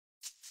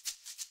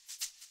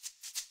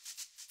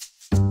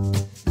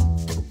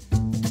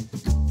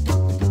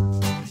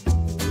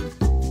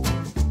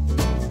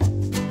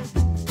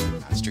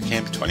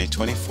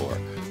2024,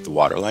 the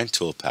Waterline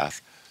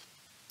Toolpath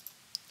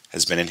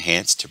has been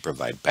enhanced to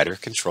provide better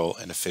control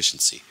and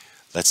efficiency.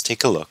 Let's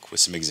take a look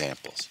with some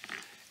examples.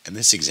 In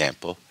this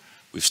example,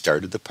 we've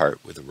started the part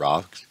with a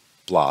raw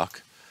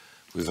block,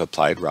 we've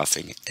applied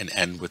roughing, and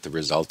end with the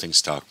resulting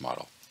stock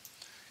model.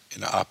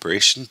 In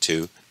operation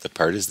 2, the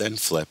part is then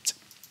flipped,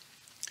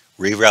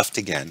 re-roughed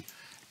again,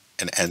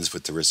 and ends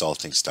with the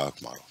resulting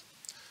stock model.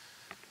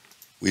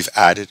 We've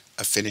added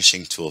a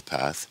finishing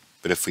toolpath,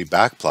 but if we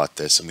backplot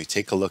this and we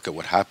take a look at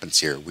what happens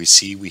here, we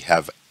see we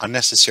have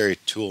unnecessary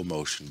tool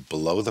motion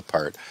below the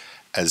part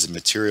as the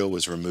material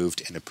was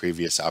removed in a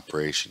previous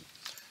operation.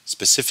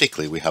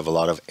 Specifically, we have a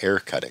lot of air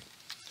cutting.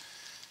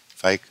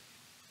 If I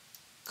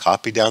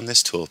copy down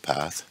this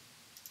toolpath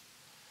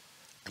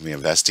and we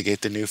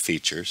investigate the new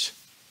features,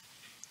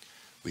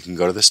 we can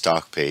go to the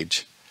stock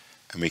page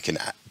and we can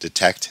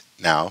detect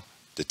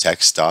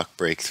stock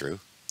breakthrough.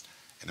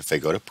 And if I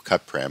go to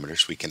cut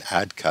parameters, we can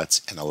add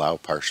cuts and allow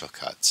partial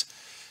cuts.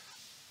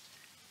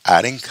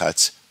 Adding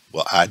cuts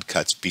will add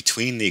cuts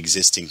between the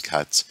existing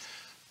cuts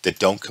that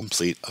don't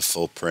complete a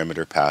full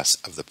perimeter pass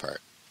of the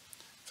part.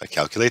 If I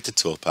calculate the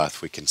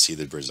toolpath, we can see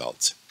the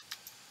results.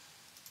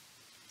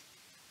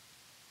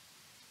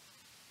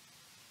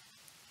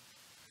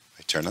 If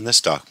I turn on the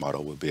stock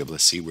model, we'll be able to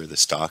see where the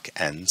stock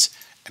ends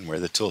and where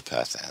the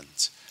toolpath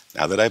ends.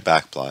 Now that I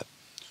backplot,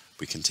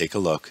 we can take a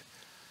look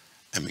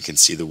and we can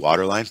see the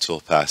Waterline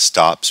Toolpath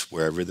stops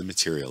wherever the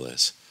material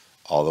is,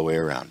 all the way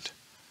around,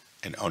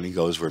 and only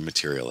goes where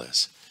material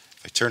is.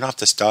 If I turn off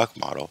the stock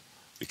model,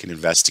 we can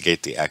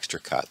investigate the extra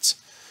cuts.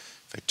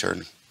 If I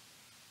turn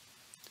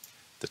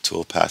the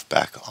toolpath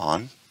back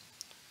on,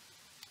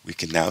 we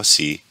can now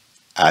see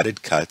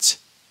added cuts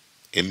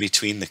in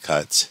between the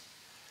cuts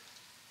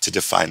to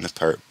define the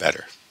part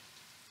better.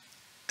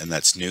 And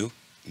that's new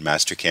in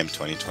Mastercam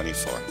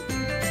 2024.